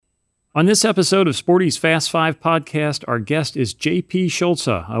On this episode of Sporty's Fast Five podcast, our guest is JP Schulze,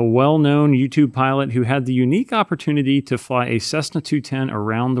 a well-known YouTube pilot who had the unique opportunity to fly a Cessna 210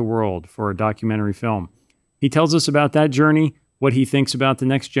 around the world for a documentary film. He tells us about that journey, what he thinks about the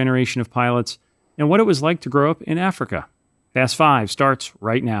next generation of pilots, and what it was like to grow up in Africa. Fast Five starts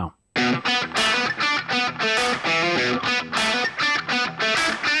right now.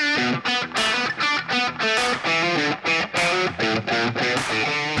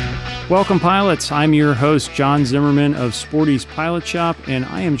 Welcome, pilots. I'm your host, John Zimmerman of Sporty's Pilot Shop, and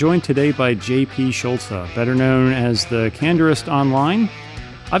I am joined today by JP Schulze, better known as the Candorist online.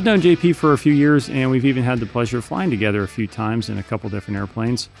 I've known JP for a few years, and we've even had the pleasure of flying together a few times in a couple different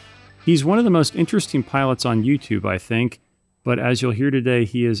airplanes. He's one of the most interesting pilots on YouTube, I think, but as you'll hear today,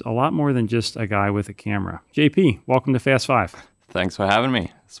 he is a lot more than just a guy with a camera. JP, welcome to Fast Five. Thanks for having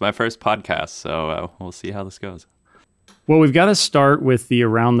me. It's my first podcast, so we'll see how this goes. Well, we've got to start with the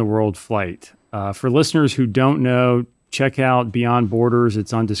Around the World flight. For listeners who don't know, check out Beyond Borders.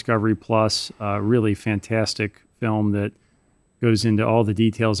 It's on Discovery Plus. Really fantastic film that goes into all the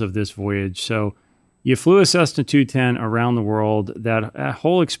details of this voyage. So you flew a Cessna 210 around the world, that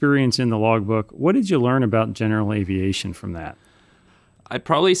whole experience in the logbook. What did you learn about general aviation from that? I'd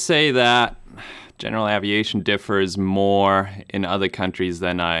probably say that general aviation differs more in other countries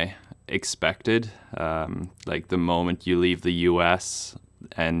than I expected. Like the moment you leave the US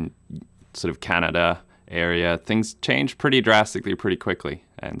and sort of Canada area, things change pretty drastically, pretty quickly.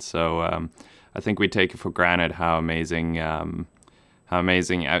 And so I think we take it for granted how amazing general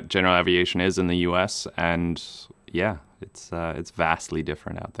aviation is in the US. And yeah, it's vastly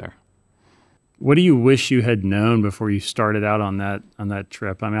different out there. What do you wish you had known before you started out on that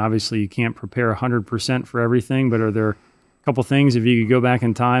trip? I mean, obviously you can't prepare 100% for everything, but are there couple things, if you could go back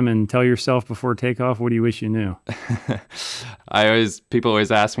in time and tell yourself before takeoff, what do you wish you knew? People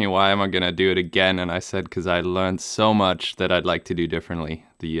always ask me why am I going to do it again, and I said because I learned so much that I'd like to do differently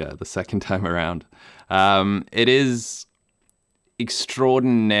the second time around. It is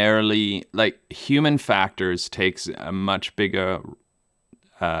extraordinarily, like, human factors takes a much bigger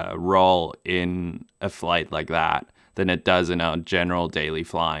role in a flight like that than it does in our general daily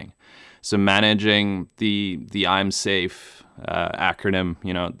flying. So managing the I'm safe acronym,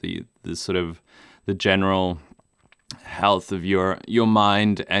 the sort of the general health of your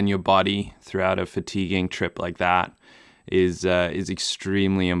mind and your body throughout a fatiguing trip like that is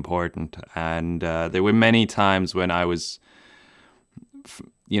extremely important. And there were many times when I was,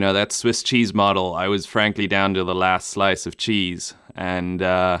 that Swiss cheese model, I was frankly down to the last slice of cheese. And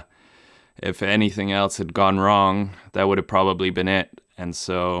if anything else had gone wrong, that would have probably been it. And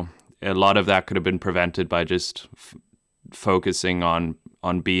so a lot of that could have been prevented by just focusing on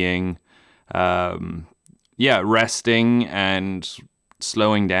being, resting and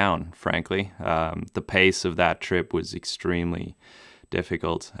slowing down, frankly. The pace of that trip was extremely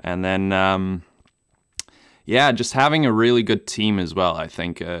difficult. And then, just having a really good team as well. I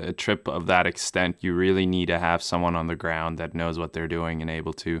think a trip of that extent, you really need to have someone on the ground that knows what they're doing and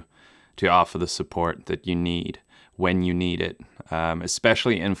able to offer the support that you need when you need it,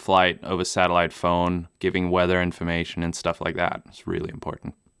 especially in flight over satellite phone, giving weather information and stuff like that. It's really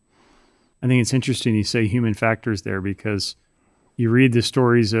important. I think it's interesting you say human factors there, because you read the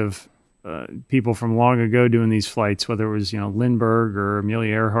stories of people from long ago doing these flights, whether it was Lindbergh or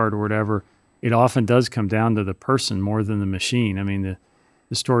Amelia Earhart or whatever. It often does come down to the person more than the machine. I mean,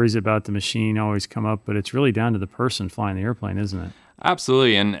 the stories about the machine always come up, but it's really down to the person flying the airplane, isn't it?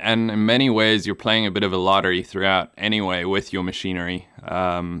 Absolutely, and in many ways, you're playing a bit of a lottery throughout anyway with your machinery.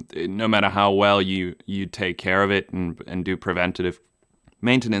 No matter how well you take care of it and do preventative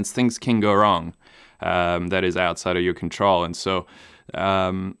maintenance, things can go wrong. That is outside of your control, and so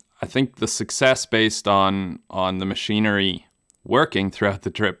I think the success based on the machinery working throughout the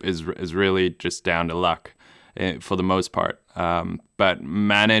trip is really just down to luck for the most part. But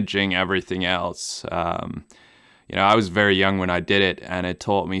managing everything else. I was very young when I did it, and it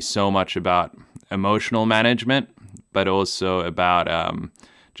taught me so much about emotional management, but also about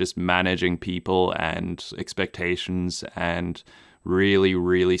just managing people and expectations and really,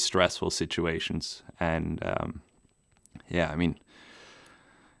 really stressful situations. And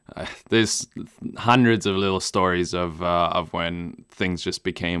there's hundreds of little stories of when things just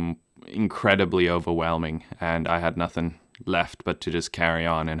became incredibly overwhelming, and I had nothing left but to just carry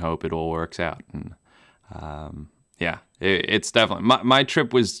on and hope it all works out. And it's definitely my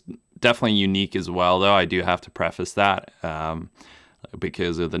trip was definitely unique as well, though I do have to preface that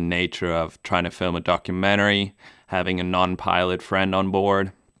because of the nature of trying to film a documentary, having a non-pilot friend on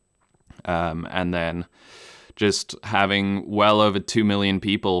board, and then just having well over 2 million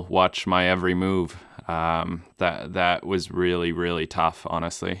people watch my every move. That was really, really tough,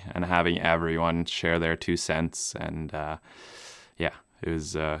 honestly, and having everyone share their 2 cents, and it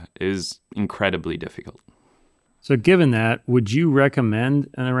was incredibly difficult. So given that, would you recommend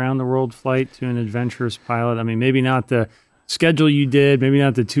an around-the-world flight to an adventurous pilot? I mean, maybe not the schedule you did, maybe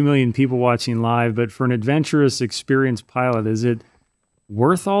not the 2 million people watching live, but for an adventurous, experienced pilot, is it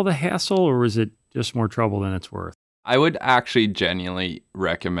worth all the hassle, or is it just more trouble than it's worth? I would actually genuinely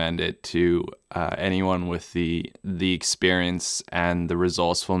recommend it to anyone with the experience and the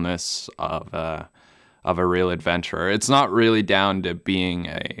resourcefulness of a real adventurer. It's not really down to being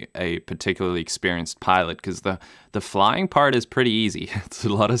a particularly experienced pilot, because the flying part is pretty easy. It's a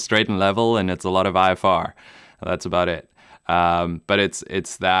lot of straight and level, and it's a lot of IFR. That's about it. But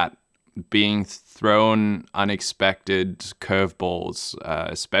it's that being thrown unexpected curveballs,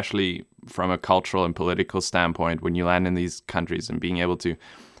 especially from a cultural and political standpoint, when you land in these countries, and being able to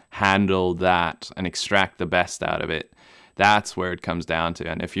handle that and extract the best out of it. That's where it comes down to.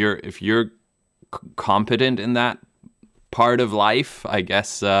 And if you're competent in that part of life, I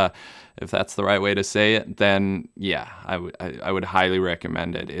guess, if that's the right way to say it, then yeah, I would highly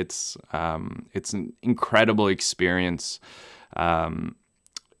recommend it. It's an incredible experience.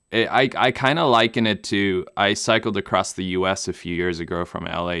 I kind of liken it to, I cycled across the US a few years ago from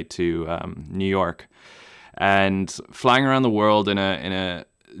LA to New York, and flying around the world in a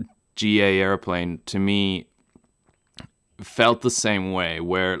GA airplane, to me, felt the same way,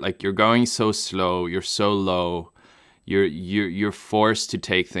 where like you're going so slow, you're so low, you're forced to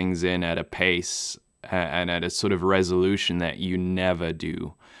take things in at a pace and at a sort of resolution that you never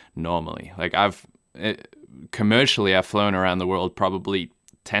do normally. Like commercially I've flown around the world probably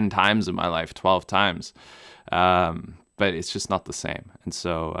 10 times in my life, 12 times, but it's just not the same. And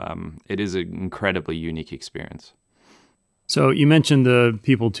so it is an incredibly unique experience. So you mentioned the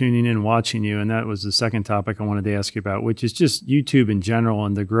people tuning in and watching you, and that was the second topic I wanted to ask you about, which is just YouTube in general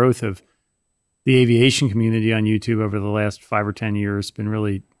and the growth of the aviation community on YouTube over the last 5 or 10 years. It's been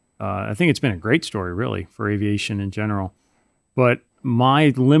really, I think it's been a great story, really, for aviation in general. But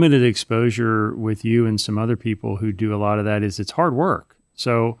my limited exposure with you and some other people who do a lot of that is it's hard work.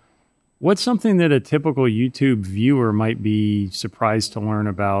 So what's something that a typical YouTube viewer might be surprised to learn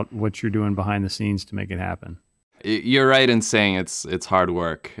about what you're doing behind the scenes to make it happen? You're right in saying it's hard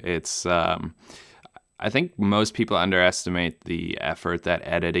work. It's I think most people underestimate the effort that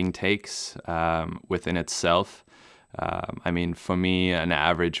editing takes within itself. I mean, for me, an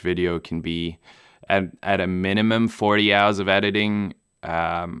average video can be at a minimum 40 hours of editing,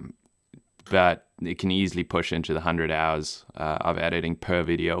 but it can easily push into the 100 hours of editing per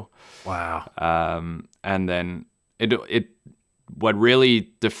video. Wow. And then what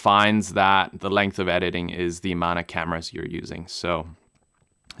really defines the length of editing is the amount of cameras you're using. So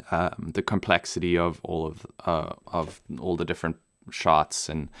the complexity of all the different shots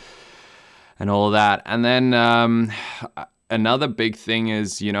and all of that. And then another big thing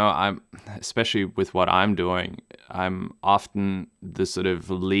is, I'm, especially with what I'm doing, I'm often the sort of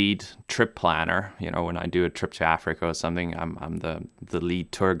lead trip planner. When I do a trip to Africa or something, I'm the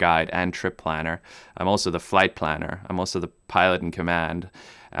lead tour guide and trip planner. I'm also the flight planner. I'm also the pilot in command.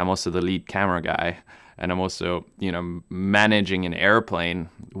 I'm also the lead camera guy. And I'm also, managing an airplane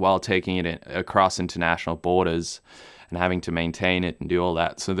while taking it across international borders and having to maintain it and do all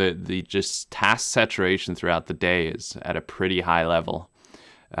that. So the just task saturation throughout the day is at a pretty high level.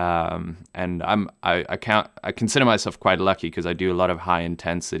 And I consider myself quite lucky because I do a lot of high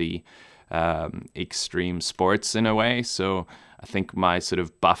intensity, extreme sports in a way. So I think my sort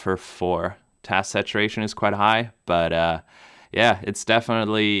of buffer for task saturation is quite high. But it's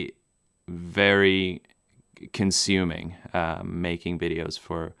definitely very consuming, making videos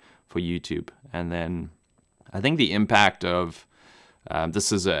for YouTube. And then I think the impact of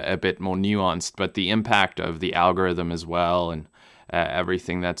this is a bit more nuanced, but the impact of the algorithm as well, and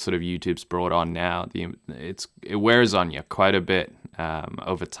everything that sort of YouTube's brought on now, it wears on you quite a bit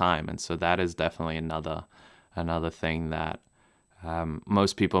over time, and so that is definitely another thing that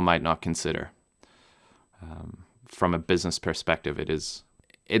most people might not consider. From a business perspective,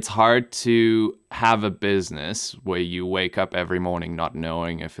 it's hard to have a business where you wake up every morning not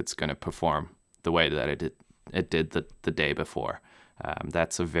knowing if it's going to perform the way that it did the day before.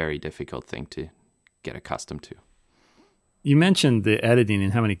 That's a very difficult thing to get accustomed to. You mentioned the editing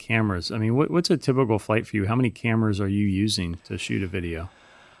and how many cameras. I mean, what's a typical flight for you? How many cameras are you using to shoot a video?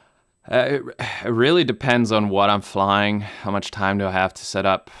 It really depends on what I'm flying, how much time do I have to set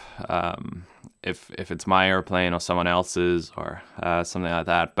up. if it's my airplane or someone else's or something like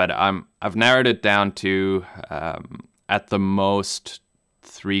that. But I've narrowed it down to at the most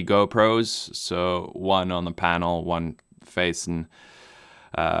 3 GoPros, so one on the panel, one facing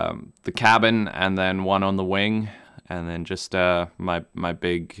the cabin, and then one on the wing, and then just my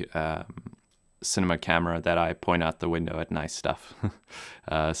big cinema camera that I point out the window at nice stuff.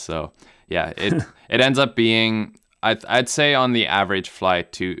 So yeah, it ends up being, I'd say on the average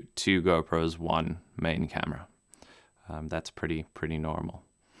flight, two GoPros, one main camera. That's pretty normal,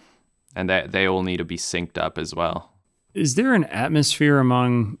 and they all need to be synced up as well. Is there an atmosphere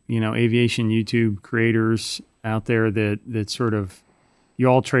among, aviation YouTube creators out there that sort of, you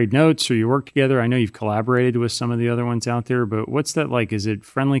all trade notes or you work together? I know you've collaborated with some of the other ones out there, but what's that like? Is it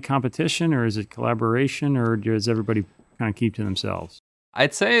friendly competition, or is it collaboration, or does everybody kind of keep to themselves?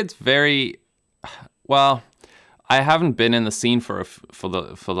 I'd say it's very, well, I haven't been in the scene for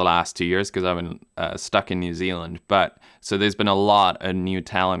the last 2 years because I've been stuck in New Zealand. But so there's been a lot of new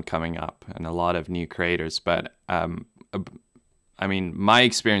talent coming up and a lot of new creators. But I mean, my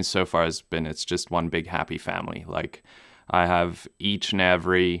experience so far has been it's just one big happy family. Like, I have each and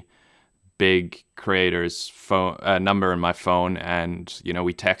every big creator's phone number in my phone, and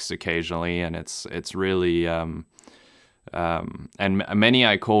we text occasionally, and it's really and many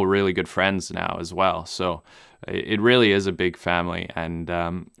I call really good friends now as well. So it really is a big family, and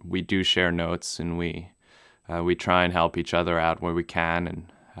we do share notes, and we try and help each other out where we can,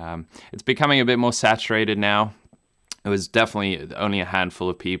 and it's becoming a bit more saturated now. It was definitely only a handful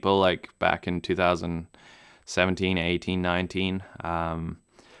of people, like back in 2017, 18, 19.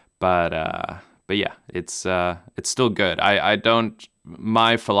 But yeah, it's still good. I don't.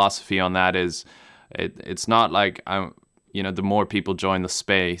 My philosophy on that is, it's not like the more people join the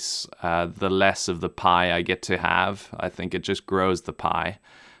space, the less of the pie I get to have. I think it just grows the pie.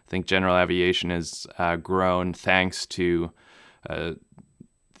 I think general aviation has grown thanks to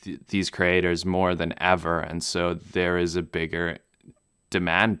these creators more than ever, and so there is a bigger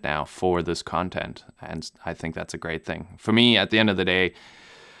demand now for this content, and I think that's a great thing. For me, at the end of the day,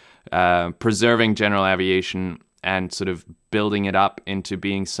 preserving general aviation and sort of building it up into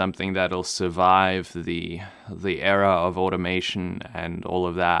being something that'll survive the era of automation and all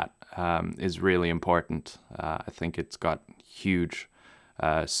of that is really important. I think it's got huge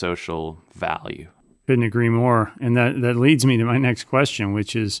social value. Couldn't agree more. And that leads me to my next question,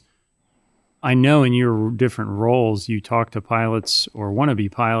 which is, I know in your different roles, you talk to pilots or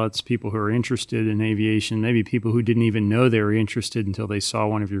wannabe pilots, people who are interested in aviation, maybe people who didn't even know they were interested until they saw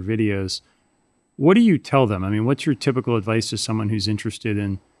one of your videos. What do you tell them? I mean, what's your typical advice to someone who's interested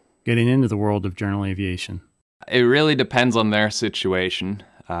in getting into the world of general aviation? It really depends on their situation.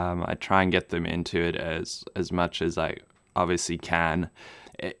 I try and get them into it as much as I obviously can.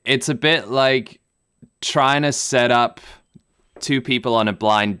 It's a bit like trying to set up 2 people on a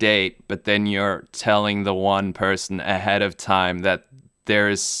blind date, but then you're telling the one person ahead of time that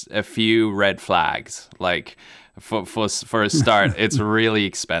there's a few red flags. Like, for a start, it's really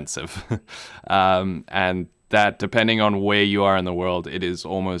expensive. And that, depending on where you are in the world, it is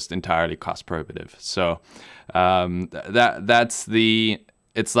almost entirely cost prohibitive. So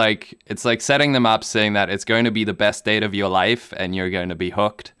it's like setting them up, saying that it's going to be the best date of your life and you're going to be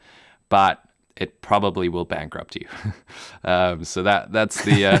hooked, but it probably will bankrupt you. So that's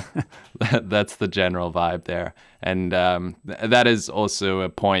the that's the general vibe there, and that is also a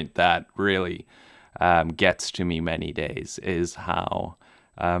point that really gets to me many days, is how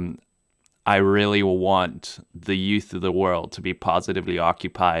I really want the youth of the world to be positively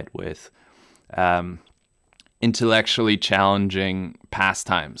occupied with intellectually challenging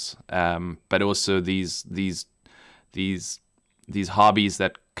pastimes, but also these hobbies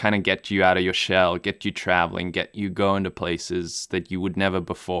that kind of get you out of your shell, get you traveling, get you going to places that you would never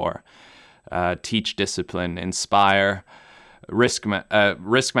before, teach discipline, inspire risk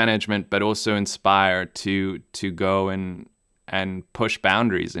management, but also inspire to go and push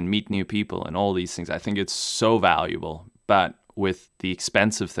boundaries and meet new people and all these things. I think it's so valuable, but with the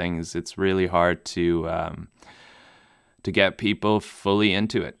expensive things, it's really hard to get people fully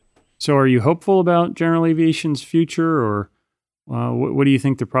into it. So are you hopeful about general aviation's future, or what do you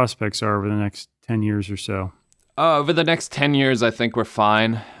think the prospects are over the next 10 years or so? Over the next 10 years, I think we're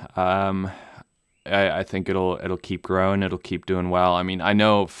fine. I think it'll keep growing. It'll keep doing well. I mean, I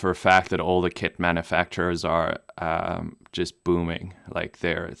know for a fact that all the kit manufacturers are just booming. Like,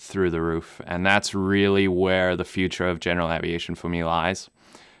 they're through the roof. And that's really where the future of general aviation for me lies,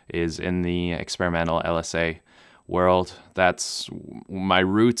 is in the experimental LSA world. That's my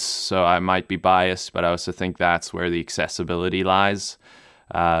roots, so I might be biased, but I also think that's where the accessibility lies.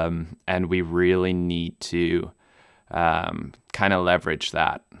 And we really need to kind of leverage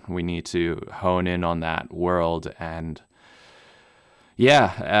that. We need to hone in on that world, and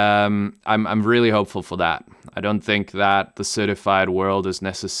I'm really hopeful for that. I don't think that the certified world is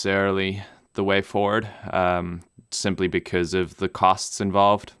necessarily the way forward, simply because of the costs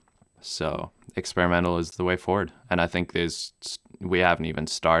involved. So experimental is the way forward, and I think we haven't even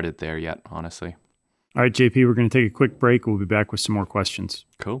started there yet, honestly. All right, JP, we're going to take a quick break. We'll be back with some more questions.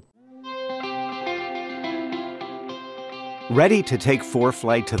 Cool. Ready to take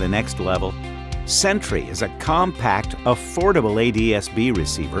ForeFlight to the next level? Sentry is a compact, affordable ADS-B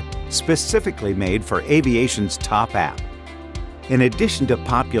receiver specifically made for aviation's top app. In addition to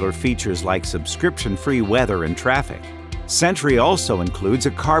popular features like subscription-free weather and traffic, Sentry also includes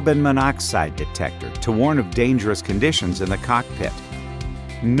a carbon monoxide detector to warn of dangerous conditions in the cockpit.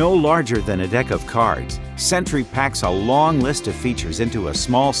 No larger than a deck of cards, Sentry packs a long list of features into a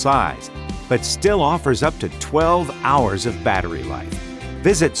small size, but still offers up to 12 hours of battery life.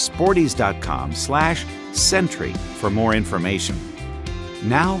 Visit sporties.com/Sentry for more information.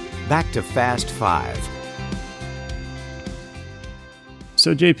 Now, back to Fast 5.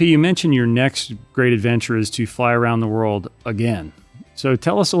 So, JP, you mentioned your next great adventure is to fly around the world again. So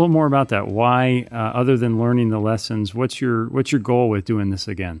tell us a little more about that. Why, other than learning the lessons, what's your goal with doing this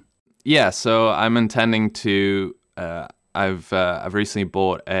again? Yeah, so I'm intending to. I've recently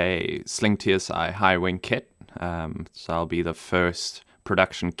bought a Sling TSI high wing kit. So I'll be the first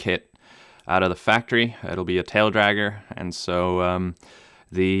production kit out of the factory. It'll be a tail dragger, and so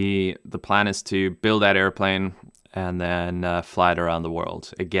the plan is to build that airplane and then fly it around the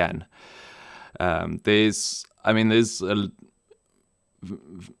world again. There's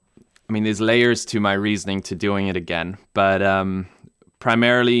layers to my reasoning to doing it again, but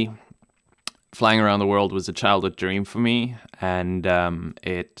primarily flying around the world was a childhood dream for me, and I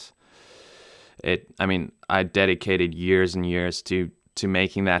dedicated years and years to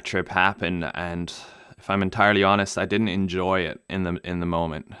making that trip happen, and if I'm entirely honest, I didn't enjoy it in the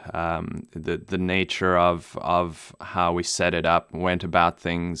moment. The nature of how we set it up, went about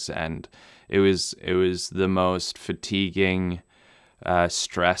things, and it was the most fatiguing,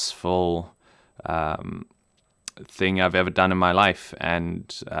 stressful thing I've ever done in my life,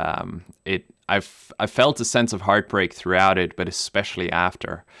 and I felt a sense of heartbreak throughout it, but especially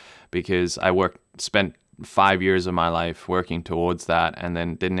after, because I spent 5 years of my life working towards that, and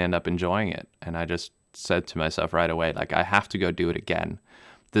then didn't end up enjoying it, and I just said to myself right away, like, I have to go do it again.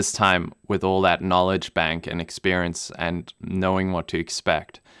 This time with all that knowledge bank and experience and knowing what to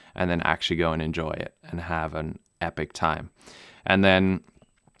expect, and then actually go and enjoy it and have an epic time. And then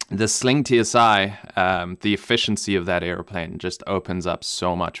the Sling TSI, the efficiency of that airplane just opens up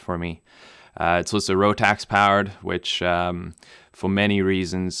so much for me. It's also Rotax powered, which for many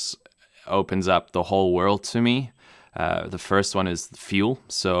reasons opens up the whole world to me. The first one is fuel.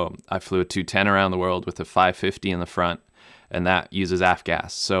 So I flew a 210 around the world with a 550 in the front, and that uses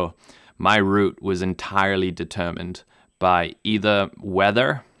AFGAS. So my route was entirely determined by either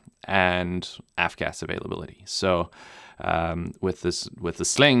weather and AFGAS availability. So with the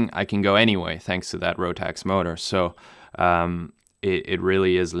Sling, I can go anyway thanks to that Rotax motor. So it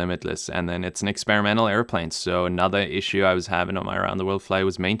really is limitless. And then it's an experimental airplane. So another issue I was having on my around the world flight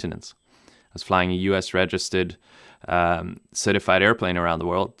was maintenance. I was flying a US registered certified airplane around the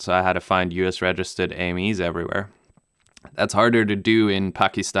world, so I had to find US registered AMEs everywhere. That's harder to do in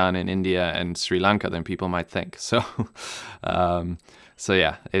Pakistan and India and Sri Lanka than people might think. So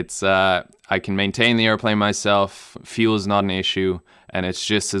it's I can maintain the airplane myself. Fuel is not an issue, and it's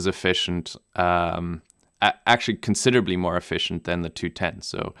just as efficient, actually considerably more efficient than the 210.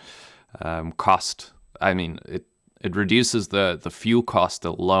 So cost, I mean, it reduces the fuel cost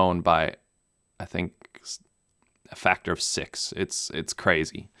alone by, I think, a factor of 6. It's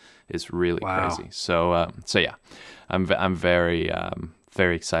crazy. It's really crazy. So yeah, I'm very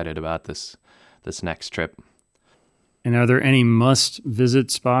very excited about this next trip. And are there any must visit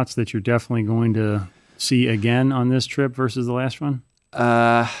spots that you're definitely going to see again on this trip versus the last one?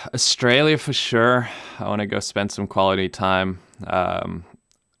 Australia for sure. I want to go spend some quality time.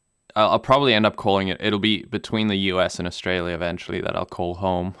 I'll probably end up calling it. It'll be between the US and Australia eventually that I'll call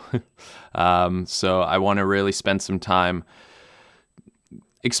home. So I want to really spend some time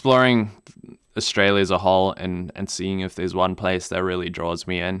exploring Australia as a whole and seeing if there's one place that really draws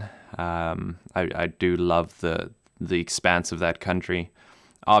me in. I do love the expanse of that country.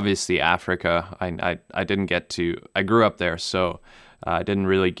 Obviously, Africa. I didn't get to. I grew up there, so I didn't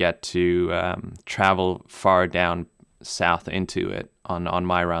really get to travel far down south into it on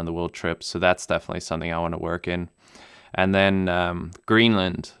my around the world trip. So that's definitely something I want to work in. And then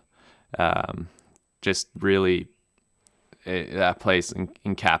Greenland, just really, that place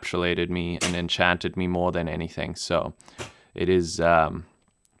encapsulated me and enchanted me more than anything. So it is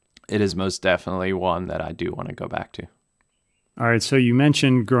most definitely one that I do want to go back to. All right, so you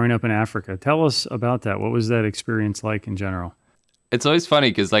mentioned growing up in Africa. Tell us about that. What was that experience like in general? It's always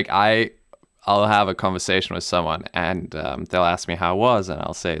funny because like I'll have a conversation with someone and they'll ask me how it was, and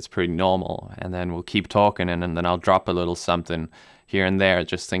I'll say it's pretty normal, and then we'll keep talking, and then I'll drop a little something here and there,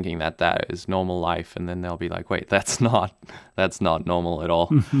 just thinking that is normal life, and then they'll be like, "Wait, that's not normal at all."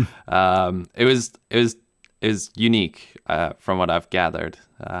 It was unique from what I've gathered.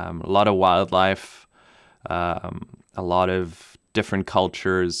 A lot of wildlife, a lot of different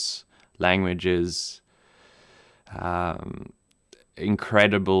cultures, languages,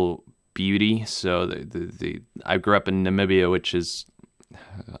 incredible beauty. So I grew up in Namibia, which is,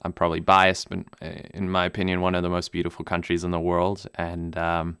 I'm probably biased, but in my opinion, one of the most beautiful countries in the world. And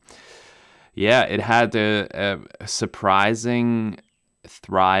it had a surprising,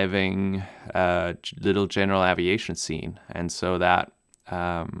 thriving little general aviation scene. And so that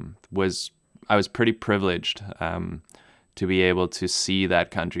I was pretty privileged to be able to see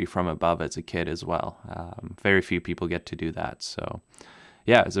that country from above as a kid as well. Very few people get to do that. So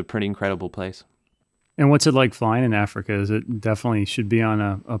yeah, it's a pretty incredible place. And what's it like flying in Africa? Is it definitely should be on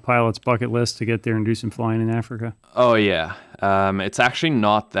a pilot's bucket list to get there and do some flying in Africa? Oh yeah, it's actually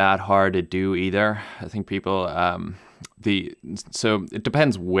not that hard to do either. I think people so it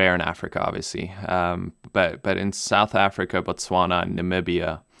depends where in Africa, obviously. But in South Africa, Botswana, and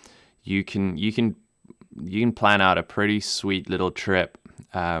Namibia, you can plan out a pretty sweet little trip.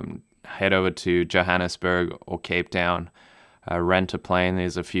 Head over to Johannesburg or Cape Town. Rent a plane.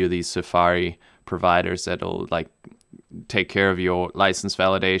 There's a few of these safari providers that'll like take care of your license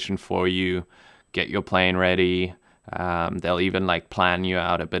validation for you, get your plane ready. They'll even like plan you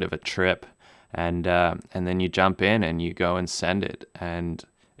out a bit of a trip, and then you jump in and you go and send it. And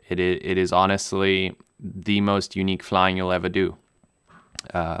it is honestly the most unique flying you'll ever do.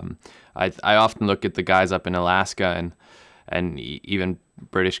 I often look at the guys up in Alaska and even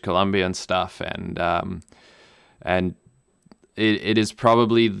British Columbia and stuff, and it is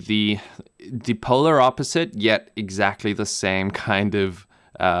probably the polar opposite, yet exactly the same kind of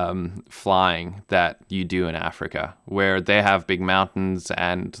flying that you do in Africa, where they have big mountains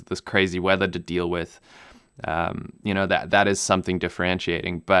and this crazy weather to deal with. That is something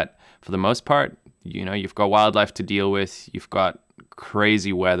differentiating. But for the most part, you've got wildlife to deal with. You've got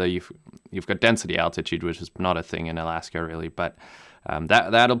crazy weather. You've got density altitude, which is not a thing in Alaska really, but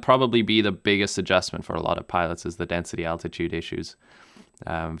that'll probably be the biggest adjustment for a lot of pilots, is the density altitude issues.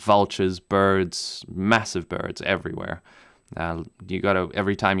 Vultures, birds, massive birds everywhere. You got to,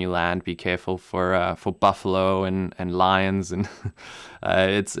 every time you land, be careful for buffalo and lions, and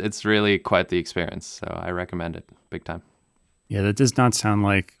it's really quite the experience. So I recommend it big time. Yeah, that does not sound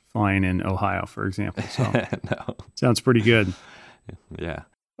like flying in Ohio, for example. So No. Sounds pretty good. Yeah.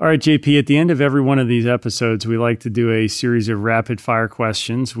 All right, JP, at the end of every one of these episodes, we like to do a series of rapid fire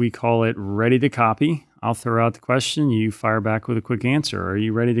questions. We call it Ready to Copy. I'll throw out the question. You fire back with a quick answer. Are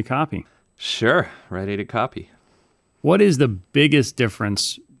you ready to copy? Sure. Ready to copy. What is the biggest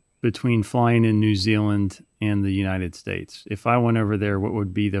difference between flying in New Zealand and the United States? If I went over there, what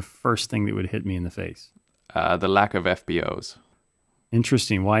would be the first thing that would hit me in the face? The lack of FBOs.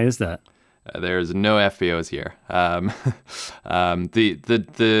 Interesting. Why is that? There's no FBOs here.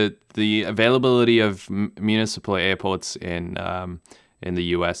 The availability of municipal airports in the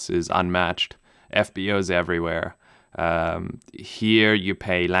U.S. is unmatched. FBOs everywhere. Here you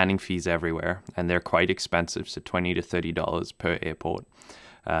pay landing fees everywhere, and they're quite expensive, so $20 to $30 per airport,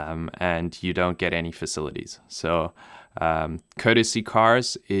 and you don't get any facilities. So courtesy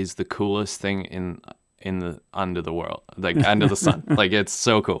cars is the coolest thing in the under the world, like under the sun. Like, it's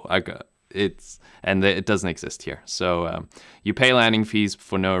so cool. It doesn't exist here. So you pay landing fees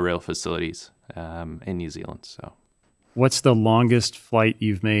for no real facilities in New Zealand. So, what's the longest flight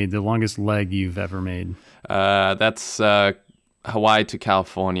you've made? The longest leg you've ever made? That's Hawaii to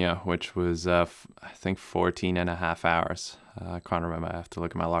California, which was I think 14 and a half hours. I can't remember. I have to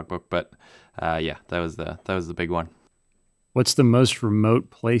look at my logbook, but that was the big one. What's the most remote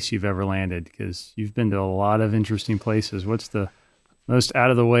place you've ever landed? Because you've been to a lot of interesting places. What's the most out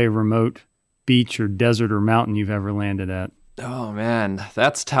of the way remote beach or desert or mountain you've ever landed at? Oh man,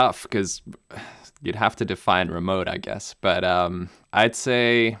 that's tough because you'd have to define remote, I guess. But I'd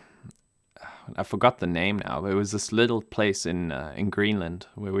say, I forgot the name now, but it was this little place in Greenland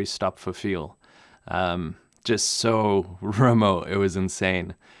where we stopped for fuel. Just so remote, it was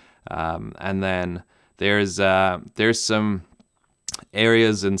insane. And then there's some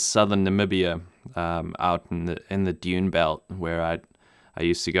areas in southern Namibia, out in the dune belt, where I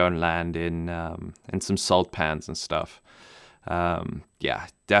used to go and land in some salt pans and stuff. Yeah,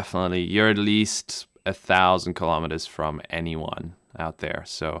 definitely. You're at least 1,000 kilometers from anyone out there.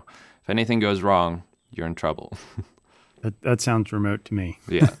 So if anything goes wrong, you're in trouble. That sounds remote to me.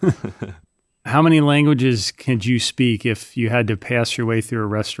 Yeah. How many languages could you speak if you had to pass your way through a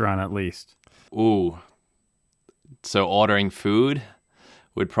restaurant at least? Ooh. So ordering food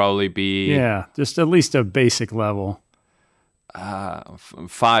would probably be... Yeah, just at least a basic level.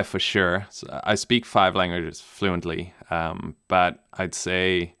 5 for sure. So I speak 5 languages fluently, but I'd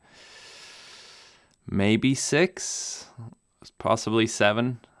say maybe 6, possibly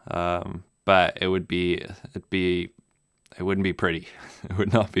 7. But it wouldn't be pretty. It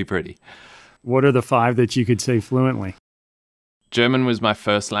would not be pretty. What are the 5 that you could say fluently? German was my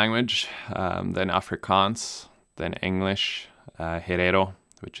first language, then Afrikaans, then English, Herero,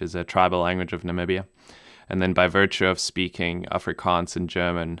 which is a tribal language of Namibia. And then by virtue of speaking Afrikaans and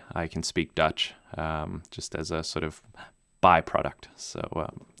German, I can speak Dutch, just as a sort of byproduct. So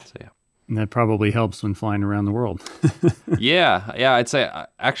yeah. And that probably helps when flying around the world. Yeah, I'd say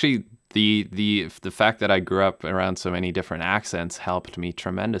actually the fact that I grew up around so many different accents helped me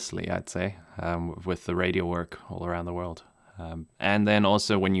tremendously, I'd say, with the radio work all around the world. And then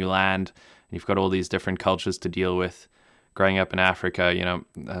also when you land, you've got all these different cultures to deal with. Growing up in Africa,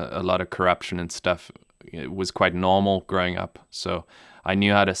 a lot of corruption and stuff. It was quite normal growing up. So I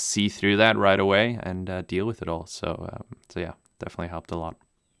knew how to see through that right away and deal with it all. So yeah, definitely helped a lot.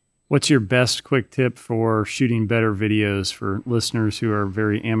 What's your best quick tip for shooting better videos for listeners who are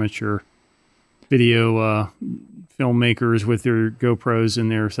very amateur video filmmakers with their GoPros and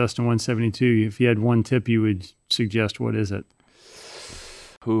their Cessna 172? If you had one tip you would suggest, what is it?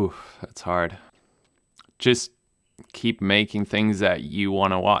 Ooh, that's hard. Just keep making things that you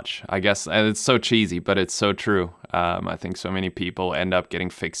want to watch. I guess, and it's so cheesy, but it's so true. I think so many people end up getting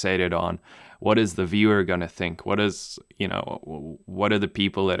fixated on what is the viewer going to think? What are the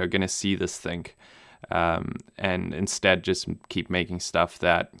people that are going to see this think? And instead just keep making stuff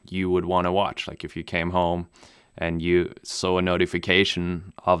that you would want to watch. Like if you came home and you saw a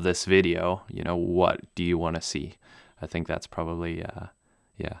notification of this video, what do you want to see? I think that's probably,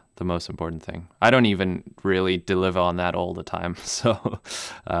 the most important thing. I don't even really deliver on that all the time. So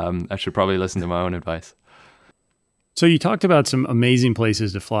I should probably listen to my own advice. So you talked about some amazing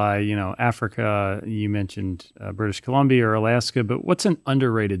places to fly, Africa, you mentioned British Columbia or Alaska, but what's an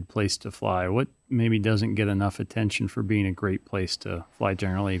underrated place to fly? What maybe doesn't get enough attention for being a great place to fly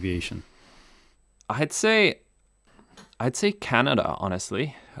general aviation? I'd say Canada,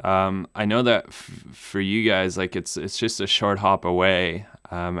 honestly. I know that for you guys, like it's just a short hop away,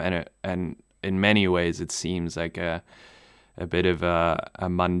 and in many ways it seems like a bit of a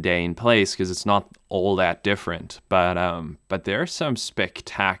mundane place because it's not all that different. But there's some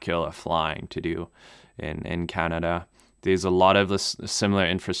spectacular flying to do in Canada. There's a lot of this similar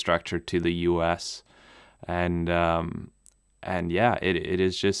infrastructure to the U.S. and yeah, it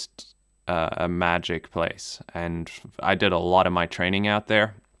is just a magic place. And I did a lot of my training out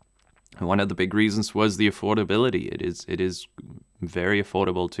there. And one of the big reasons was the affordability. It is very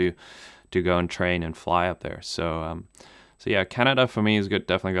affordable to go and train and fly up there. So yeah, Canada for me is good.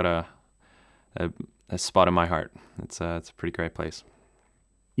 Definitely got a spot in my heart. It's a pretty great place.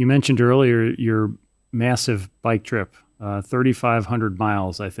 You mentioned earlier your massive bike trip, 3,500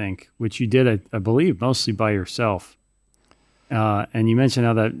 miles, I think, which you did, I believe, mostly by yourself. And you mentioned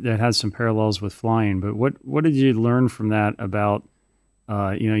how that has some parallels with flying. But what did you learn from that about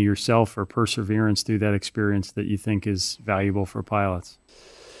yourself or perseverance through that experience that you think is valuable for pilots?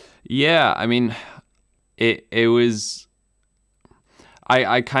 Yeah, I mean, it was.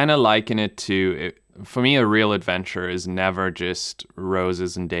 I kind of liken it to, for me, a real adventure is never just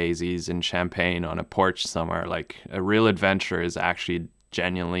roses and daisies and champagne on a porch somewhere. Like a real adventure is actually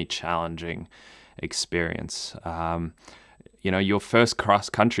genuinely challenging experience. Your first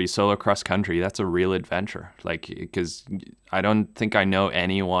solo cross country, that's a real adventure. Like, because I don't think I know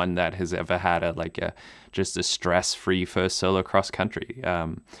anyone that has ever had just a stress-free first solo cross country.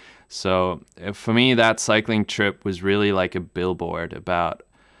 So for me, that cycling trip was really like a billboard about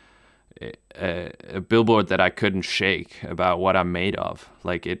a billboard that I couldn't shake about what I'm made of.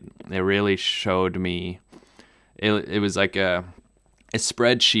 Like it really showed me. It was like a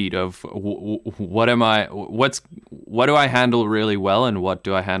spreadsheet of what do I handle really well and what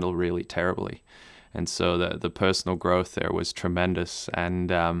do I handle really terribly. And so the personal growth there was tremendous. And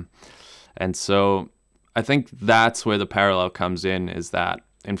so I think that's where the parallel comes in, is that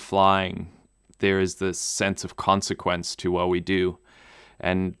in flying, there is this sense of consequence to what we do.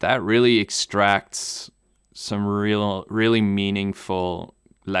 And that really extracts some really meaningful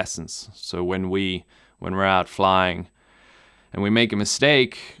lessons. So when we're out flying and we make a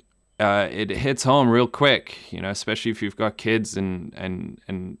mistake, it hits home real quick, especially if you've got kids and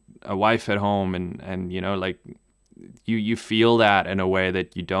a wife at home, and like you feel that in a way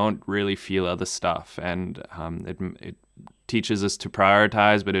that you don't really feel other stuff. And it teaches us to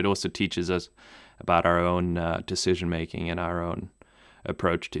prioritize, but it also teaches us about our own decision making and our own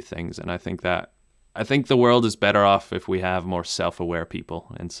approach to things. And I think the world is better off if we have more self-aware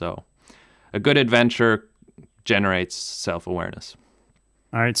people. And so a good adventure generates self-awareness.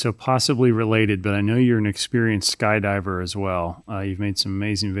 All right, so possibly related, but I know you're an experienced skydiver as well. You've made some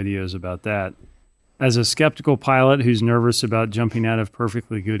amazing videos about that. As a skeptical pilot who's nervous about jumping out of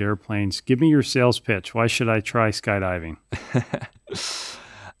perfectly good airplanes, give me your sales pitch. Why should I try skydiving?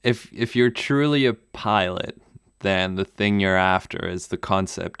 If you're truly a pilot, then the thing you're after is the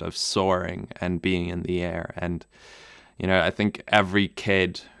concept of soaring and being in the air. And, I think every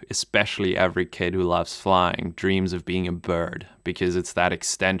kid, especially every kid who loves flying, dreams of being a bird, because it's that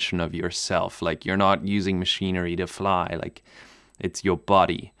extension of yourself. Like, you're not using machinery to fly, like it's your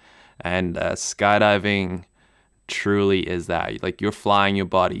body. And skydiving truly is that. Like, you're flying your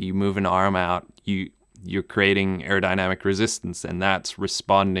body, you move an arm out, you're creating aerodynamic resistance, and that's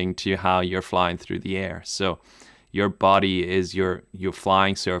responding to how you're flying through the air. So your body is your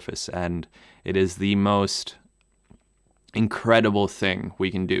flying surface, and it is the most incredible thing we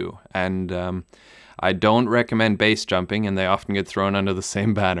can do. And I don't recommend base jumping, and they often get thrown under the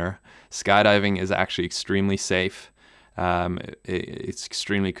same banner. Skydiving is actually extremely safe. It's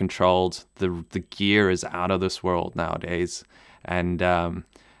extremely controlled. The gear is out of this world nowadays, and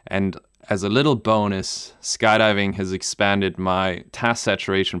as a little bonus, skydiving has expanded my task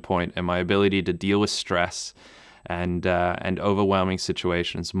saturation point and my ability to deal with stress and overwhelming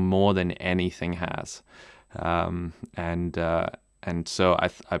situations more than anything has. And so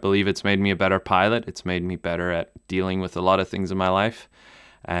I believe it's made me a better pilot. It's made me better at dealing with a lot of things in my life,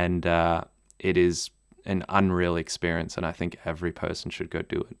 and it is an unreal experience, and I think every person should go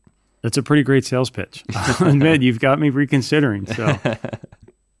do it. That's a pretty great sales pitch. I'll admit, you've got me reconsidering. So,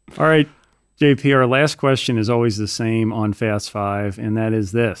 all right, JP, our last question is always the same on Fast Five, and that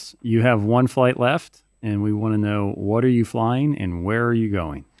is this. You have one flight left, and we want to know, what are you flying and where are you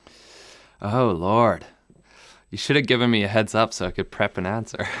going? Oh, Lord. You should have given me a heads up so I could prep an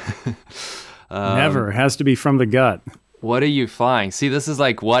answer. Never. It has to be from the gut. What are you flying? See, this is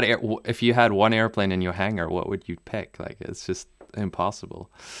like, if you had one airplane in your hangar, what would you pick? Like, it's just impossible.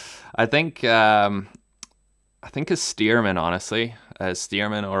 I think a Stearman, honestly. A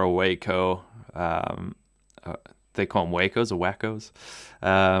Stearman or a Waco. They call them Wacos or Wackos.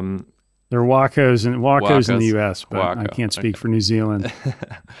 They're Wacos in the U.S., but Waco. I can't speak for New Zealand.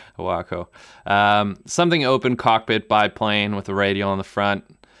 Waco. Something open cockpit biplane with a radio on the front.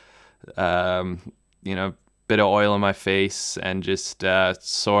 Bit of oil in my face, and just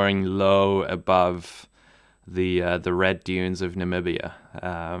soaring low above the red dunes of Namibia.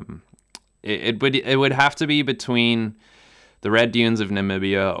 It would have to be between the red dunes of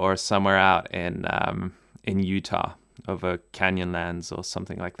Namibia or somewhere out in Utah, over Canyonlands or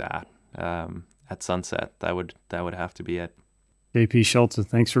something like that. At sunset, that would have to be it. JP Schultz,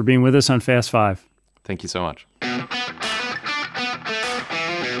 thanks for being with us on Fast Five. Thank you so much.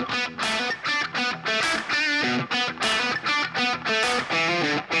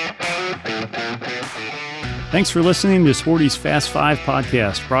 Thanks for listening to Sporty's Fast Five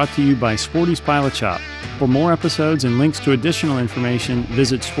podcast, brought to you by Sporty's Pilot Shop. For more episodes and links to additional information,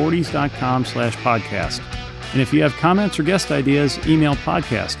 visit sportys.com/podcast. And if you have comments or guest ideas, email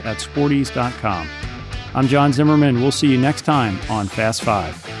podcast@sportys.com. I'm John Zimmerman. We'll see you next time on Fast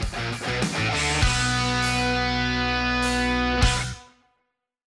Five.